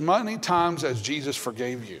just as many times as Jesus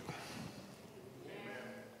forgave you.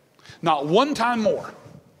 Not one time more.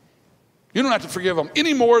 You don't have to forgive them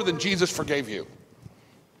any more than Jesus forgave you.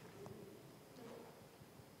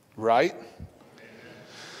 Right?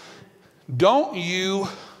 Don't you,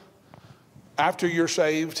 after you're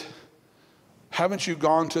saved, haven't you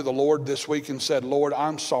gone to the Lord this week and said, Lord,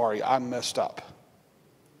 I'm sorry, I messed up?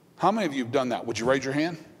 How many of you have done that? Would you raise your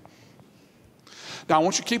hand? Now, I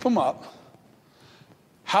want you to keep them up.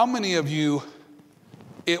 How many of you,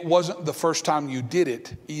 it wasn't the first time you did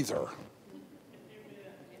it either?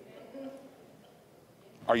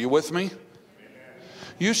 Are you with me?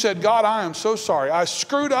 You said, God, I am so sorry. I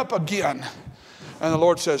screwed up again. And the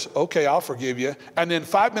Lord says, okay, I'll forgive you. And then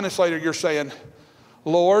 5 minutes later, you're saying,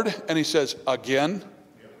 Lord, and he says, again?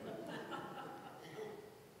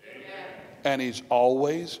 and he's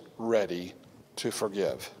always ready to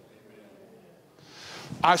forgive.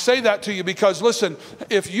 I say that to you because, listen,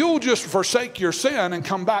 if you'll just forsake your sin and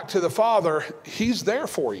come back to the Father, he's there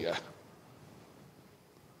for you.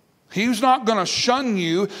 He's not going to shun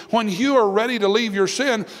you. When you are ready to leave your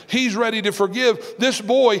sin, he's ready to forgive. This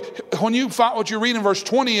boy, when you find what you read in verse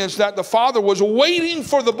 20 is that the father was waiting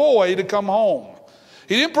for the boy to come home.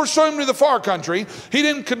 He didn't pursue him to the far country. He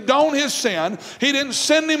didn't condone his sin. He didn't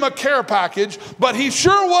send him a care package, but he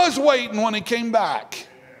sure was waiting when he came back.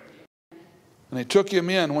 And he took him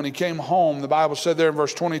in when he came home. The Bible said there in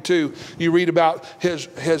verse 22, you read about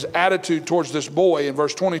his attitude towards this boy in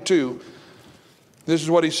verse 22. This is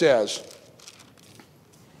what he says.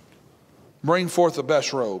 Bring forth the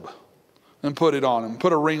best robe and put it on him.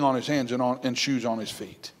 Put a ring on his hands and shoes on his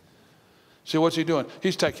feet. See, what's he doing?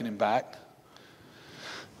 He's taking him back.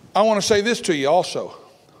 I want to say this to you also.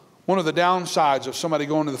 One of the downsides of somebody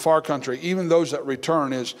going to the far country, even those that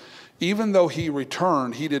return, is even though he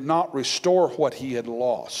returned, he did not restore what he had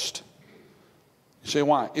lost. You say,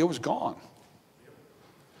 why? It was gone.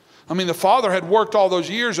 I mean, the father had worked all those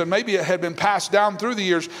years, and maybe it had been passed down through the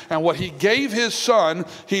years. And what he gave his son,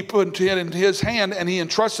 he put it into his hand, and he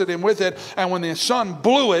entrusted him with it. And when the son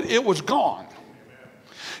blew it, it was gone.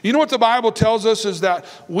 You know what the Bible tells us is that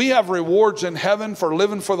we have rewards in heaven for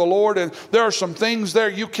living for the Lord. And there are some things there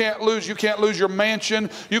you can't lose. You can't lose your mansion.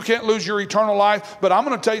 You can't lose your eternal life. But I'm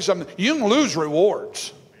going to tell you something. You can lose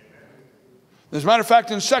rewards. As a matter of fact,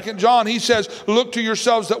 in 2 John, he says, look to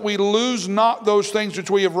yourselves that we lose not those things which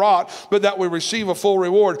we have wrought, but that we receive a full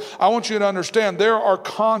reward. I want you to understand there are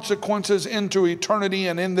consequences into eternity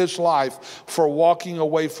and in this life for walking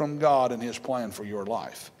away from God and his plan for your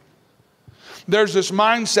life. There's this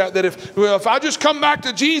mindset that if I just come back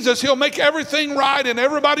to Jesus, he'll make everything right and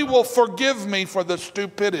everybody will forgive me for the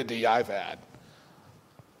stupidity I've had.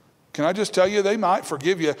 Can I just tell you, they might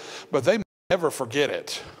forgive you, but they might never forget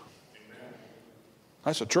it.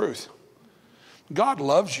 That's the truth. God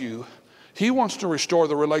loves you. He wants to restore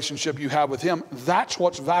the relationship you have with him. That's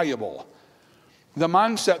what's valuable. The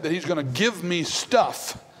mindset that he's going to give me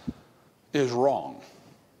stuff is wrong.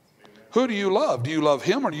 Who do you love? Do you love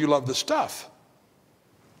him or do you love the stuff?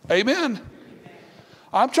 Amen.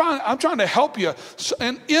 I'm trying to help you.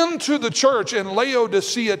 And into the church in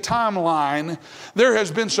Laodicea timeline, there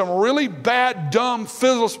has been some really bad, dumb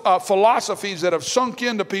philosophies that have sunk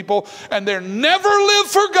into people, and they're never lived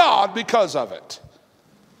for God because of it.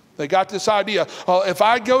 They got this idea, if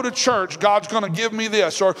I go to church, God's going to give me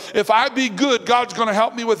this. Or if I be good, God's going to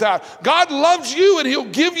help me with that. God loves you, and he'll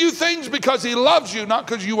give you things because he loves you, not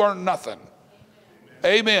because you earn nothing.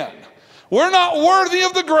 Amen. We're not worthy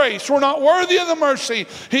of the grace. We're not worthy of the mercy.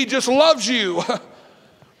 He just loves you.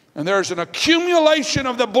 And there's an accumulation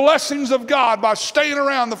of the blessings of God by staying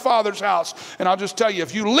around the Father's house. And I'll just tell you,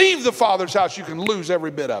 if you leave the Father's house, you can lose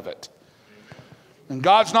every bit of it. And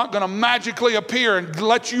God's not going to magically appear and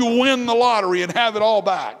let you win the lottery and have it all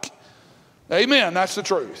back. Amen. That's the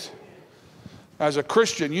truth. As a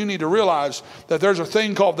Christian, you need to realize that there's a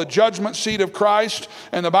thing called the judgment seat of Christ.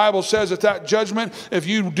 And the Bible says that judgment, if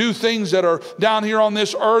you do things that are down here on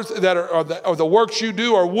this earth, that are the works you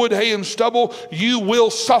do are wood, hay, and stubble, you will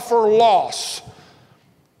suffer loss.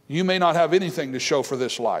 You may not have anything to show for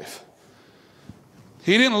this life.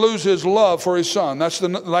 He didn't lose his love for his son. That's the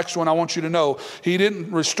next one I want you to know. He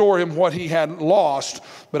didn't restore him what he had lost,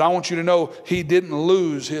 but I want you to know he didn't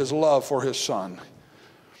lose his love for his son.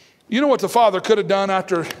 You know what the father could have done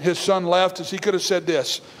after his son left is he could have said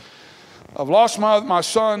this. I've lost my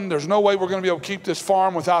son. There's no way we're going to be able to keep this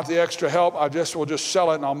farm without the extra help. We'll just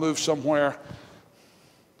sell it and I'll move somewhere.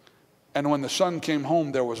 And when the son came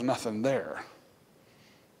home, there was nothing there.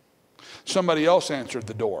 Somebody else answered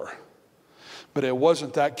the door. But it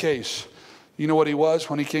wasn't that case. You know what he was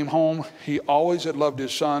when he came home? He always had loved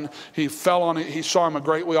his son. He fell on it. He saw him a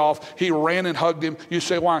great way off. He ran and hugged him. You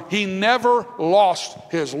say, why? He never lost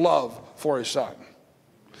his love for his son.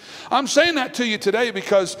 I'm saying that to you today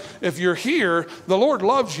because if you're here, the Lord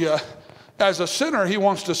loves you. As a sinner, he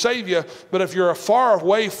wants to save you. But if you're far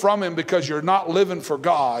away from him because you're not living for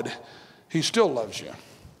God, he still loves you.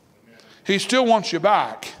 He still wants you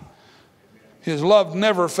back. His love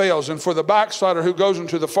never fails. And for the backslider who goes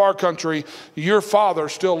into the far country, your father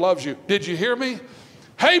still loves you. Did you hear me?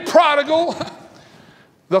 Hey, prodigal,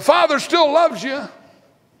 the father still loves you.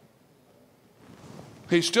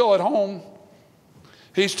 He's still at home.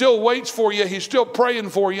 He still waits for you. He's still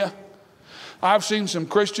praying for you. I've seen some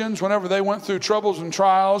Christians, whenever they went through troubles and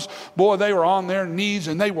trials, boy, they were on their knees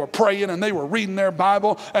and they were praying and they were reading their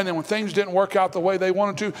Bible. And then when things didn't work out the way they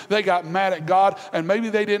wanted to, they got mad at God. And maybe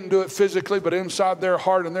they didn't do it physically, but inside their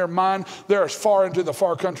heart and their mind, they're as far into the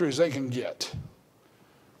far country as they can get.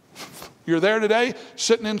 You're there today,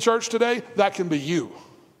 sitting in church today, that can be you.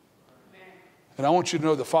 And I want you to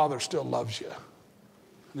know the Father still loves you.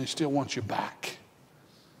 And He still wants you back.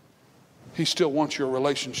 He still wants your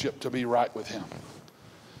relationship to be right with Him.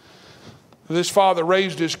 This father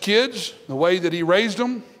raised his kids the way that he raised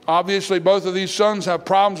them. Obviously, both of these sons have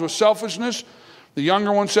problems with selfishness. The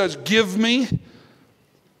younger one says, give me.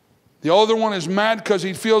 The older one is mad because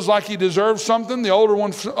he feels like he deserves something. The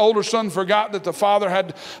older son forgot that the father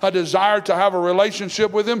had a desire to have a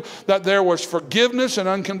relationship with him, that there was forgiveness and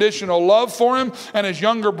unconditional love for him. And his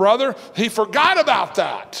younger brother, he forgot about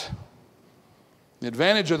that. The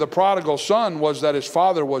advantage of the prodigal son was that his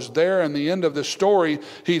father was there, and the end of the story,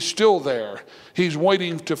 he's still there. He's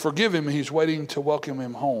waiting to forgive him. He's waiting to welcome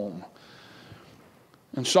him home.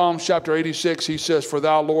 In Psalms chapter 86, he says, for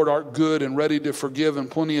thou, Lord, art good and ready to forgive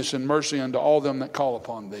and plenteous in mercy unto all them that call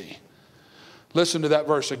upon thee. Listen to that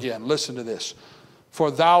verse again. Listen to this.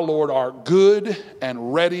 For thou, Lord, art good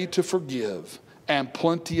and ready to forgive and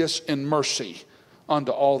plenteous in mercy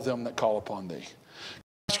unto all them that call upon thee.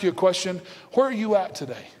 Ask you a question. Where are you at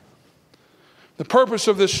today? The purpose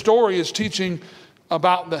of this story is teaching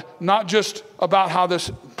about not just about how this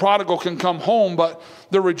prodigal can come home, but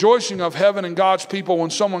the rejoicing of heaven and God's people when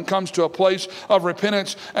someone comes to a place of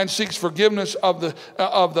repentance and seeks forgiveness of the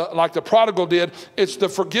like the prodigal did. It's the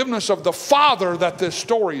forgiveness of the Father that this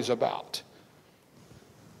story is about.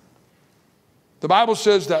 The Bible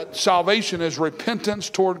says that salvation is repentance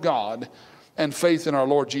toward God and faith in our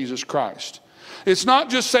Lord Jesus Christ. It's not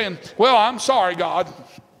just saying, well, I'm sorry, God.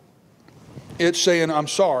 It's saying, I'm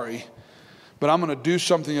sorry, but I'm going to do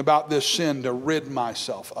something about this sin to rid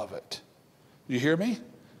myself of it. You hear me?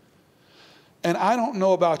 And I don't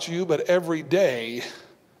know about you, but every day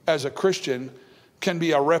as a Christian can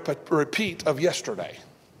be a repeat of yesterday.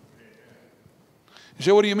 You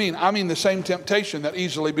say, what do you mean? I mean the same temptation that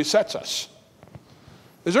easily besets us.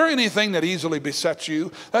 Is there anything that easily besets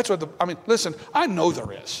you? That's what listen, I know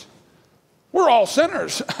there is. We're all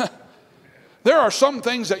sinners. There are some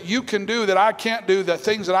things that you can do that I can't do, that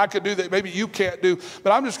things that I could do that maybe you can't do.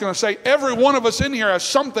 But I'm just going to say every one of us in here has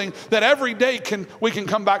something that every day we can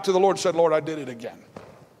come back to the Lord and say, Lord, I did it again.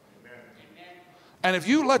 Amen. And if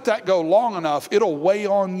you let that go long enough, it'll weigh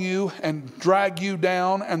on you and drag you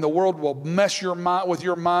down, and the world will mess your mind with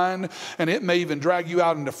your mind, and it may even drag you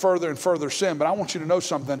out into further and further sin. But I want you to know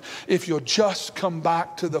something. If you'll just come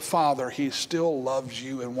back to the Father, He still loves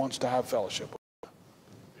you and wants to have fellowship with you.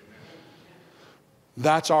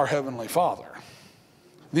 That's our Heavenly Father.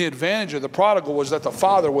 The advantage of the prodigal was that the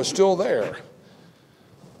Father was still there.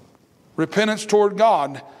 Repentance toward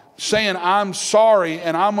God, saying, I'm sorry,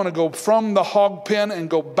 and I'm going to go from the hog pen and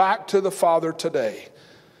go back to the Father today.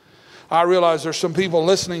 I realize there's some people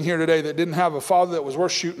listening here today that didn't have a father that was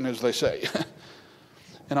worth shooting, as they say.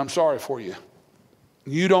 And I'm sorry for you.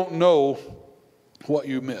 You don't know what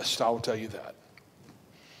you missed, I will tell you that.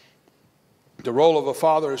 The role of a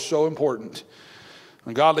father is so important.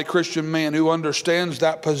 A godly Christian man who understands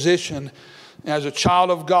that position as a child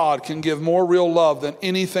of God can give more real love than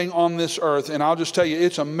anything on this earth. And I'll just tell you,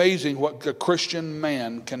 it's amazing what a Christian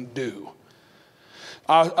man can do.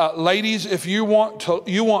 Ladies, if you want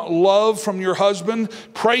love from your husband,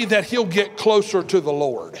 pray that he'll get closer to the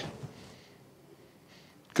Lord.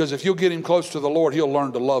 Because if you'll get him close to the Lord, he'll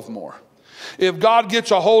learn to love more. If God gets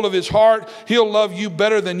a hold of his heart, He'll love you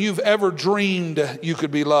better than you've ever dreamed you could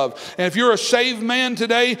be loved. And if you're a saved man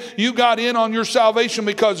today, you got in on your salvation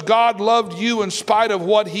because God loved you in spite of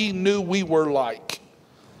what He knew we were like.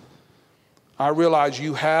 I realize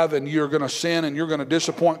you have, and you're going to sin and you're going to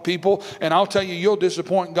disappoint people. And I'll tell you, you'll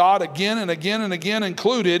disappoint God again and again and again,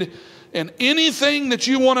 included in anything that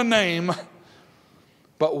you want to name.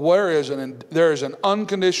 But there is an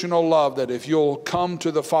unconditional love that if you'll come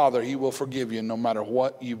to the Father, He will forgive you no matter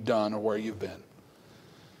what you've done or where you've been.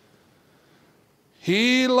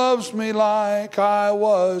 He loves me like I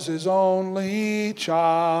was His only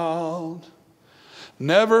child.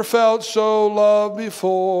 Never felt so loved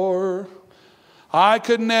before. I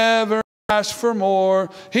could never ask for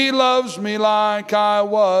more. He loves me like I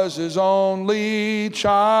was His only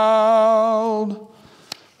child.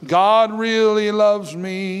 God really loves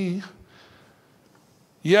me.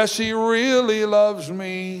 Yes, He really loves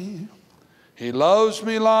me. He loves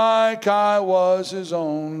me like I was His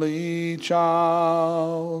only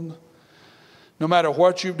child. No matter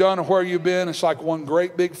what you've done or where you've been, it's like one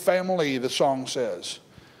great big family, the song says.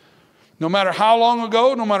 No matter how long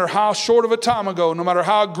ago, no matter how short of a time ago, no matter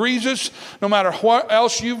how egregious, no matter what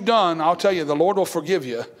else you've done, I'll tell you, the Lord will forgive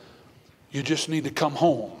you. You just need to come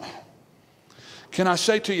home. Can I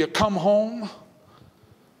say to you, come home?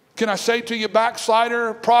 Can I say to you,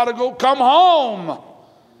 backslider, prodigal, come home?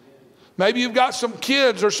 Maybe you've got some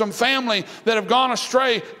kids or some family that have gone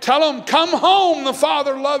astray. Tell them, come home. The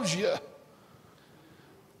Father loves you.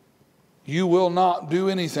 You will not do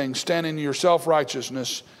anything stand in your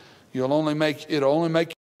self-righteousness. It'll only make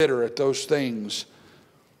you bitter at those things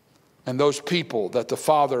and those people that the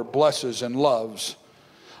Father blesses and loves.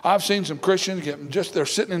 I've seen some Christians they're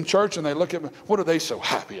sitting in church and they look at me. What are they so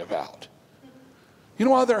happy about? You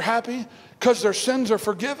know why they're happy? Because their sins are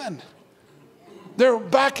forgiven. They're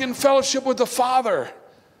back in fellowship with the Father.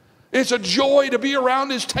 It's a joy to be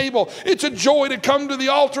around His table. It's a joy to come to the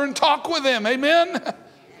altar and talk with Him. Amen?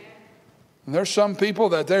 And there's some people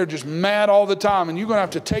that they're just mad all the time, and you're going to have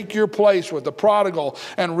to take your place with the prodigal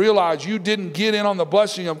and realize you didn't get in on the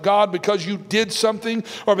blessing of God because you did something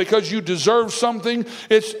or because you deserve something.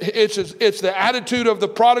 It's the attitude of the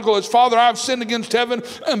prodigal is, Father, I've sinned against heaven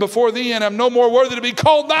and before thee, and am no more worthy to be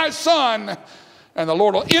called thy son. And the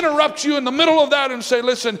Lord will interrupt you in the middle of that and say,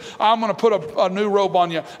 listen, I'm going to put a new robe on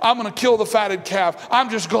you. I'm going to kill the fatted calf. I'm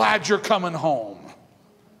just glad you're coming home.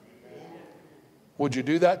 Would you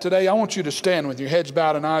do that today? I want you to stand with your heads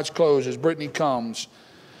bowed and eyes closed as Brittany comes.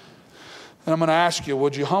 And I'm going to ask you,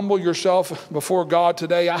 would you humble yourself before God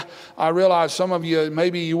today? I realize some of you,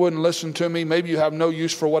 maybe you wouldn't listen to me. Maybe you have no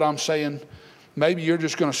use for what I'm saying. Maybe you're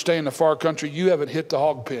just going to stay in the far country. You haven't hit the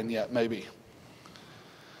hog pen yet, maybe.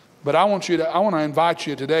 But I want to invite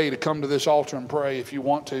you today to come to this altar and pray if you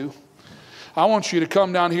want to. I want you to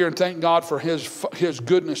come down here and thank God for His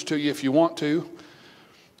goodness to you if you want to.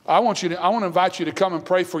 I want to invite you to come and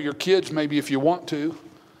pray for your kids maybe if you want to.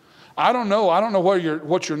 I don't know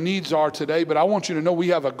what your needs are today, but I want you to know we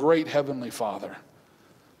have a great Heavenly Father.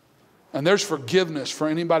 And there's forgiveness for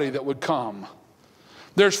anybody that would come.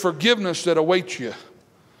 There's forgiveness that awaits you.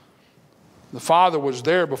 The Father was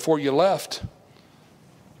there before you left.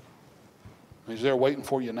 He's there waiting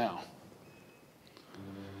for you now.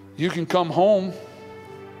 You can come home.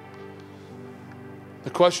 The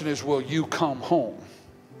question is, will you come home?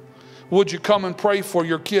 Would you come and pray for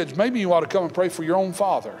your kids? Maybe you ought to come and pray for your own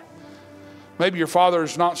father. Maybe your father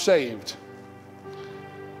is not saved.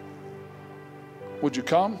 Would you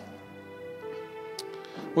come?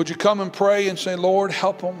 Would you come and pray and say, Lord,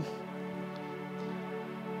 help them?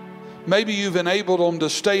 Maybe you've enabled them to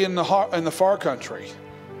stay in the far country.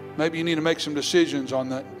 Maybe you need to make some decisions on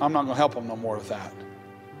that. I'm not going to help them no more with that.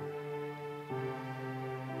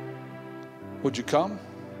 Would you come?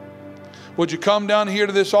 Would you come down here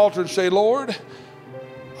to this altar and say, Lord,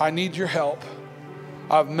 I need your help.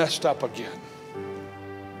 I've messed up again.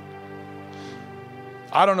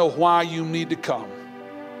 I don't know why you need to come,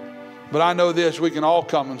 but I know this, we can all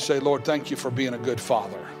come and say, Lord, thank you for being a good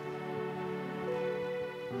Father.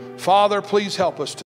 Father, please help us.